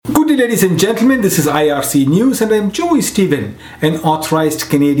ladies and gentlemen, this is IRC News and I'm Joey Stephen, an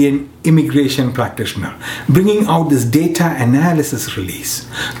authorized Canadian immigration practitioner, bringing out this data analysis release.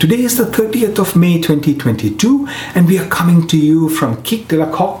 Today is the 30th of May 2022 and we are coming to you from Kiek de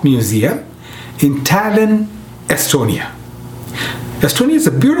la Coque Museum in Tallinn, Estonia. Estonia is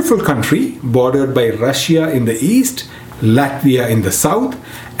a beautiful country bordered by Russia in the east, Latvia in the south,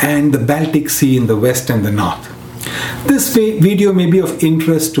 and the Baltic Sea in the west and the north. This video may be of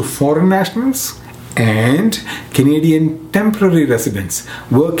interest to foreign nationals and Canadian temporary residents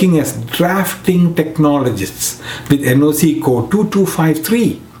working as drafting technologists with NOC code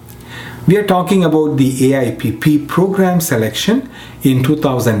 2253. We are talking about the AIPP program selection in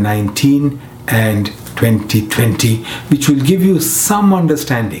 2019 and 2020, which will give you some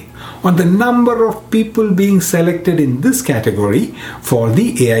understanding on the number of people being selected in this category for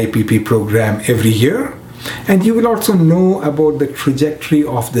the AIPP program every year. And you will also know about the trajectory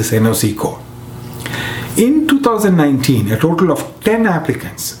of this NOC code. In 2019, a total of 10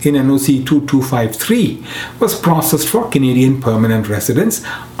 applicants in NOC 2253 was processed for Canadian permanent residents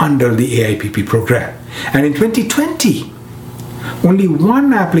under the AIPP program. And in 2020, only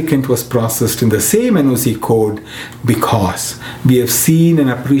one applicant was processed in the same NOC code because we have seen an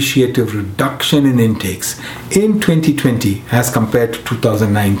appreciative reduction in intakes in 2020 as compared to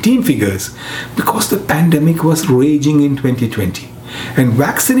 2019 figures because the pandemic was raging in 2020 and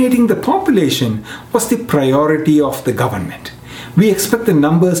vaccinating the population was the priority of the government. We expect the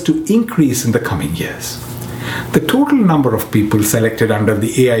numbers to increase in the coming years. The total number of people selected under the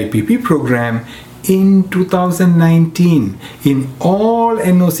AIPP program in 2019 in all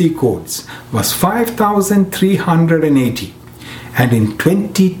NOC codes was 5,380, and in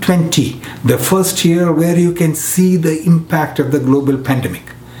 2020, the first year where you can see the impact of the global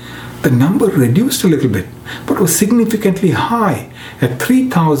pandemic, the number reduced a little bit but was significantly high at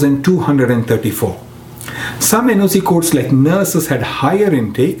 3,234. Some NOC codes like nurses had higher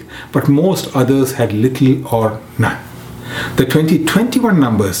intake, but most others had little or none. The 2021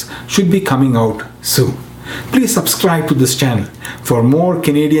 numbers should be coming out soon. Please subscribe to this channel for more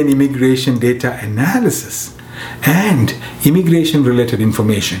Canadian immigration data analysis and immigration related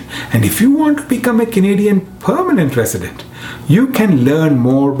information. And if you want to become a Canadian permanent resident, you can learn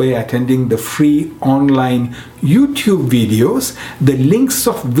more by attending the free online YouTube videos, the links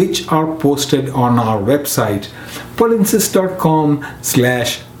of which are posted on our website,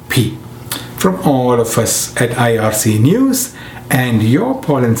 polinsys.com/p. From all of us at IRC News and your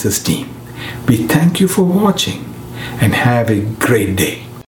Polinsys team, we thank you for watching and have a great day.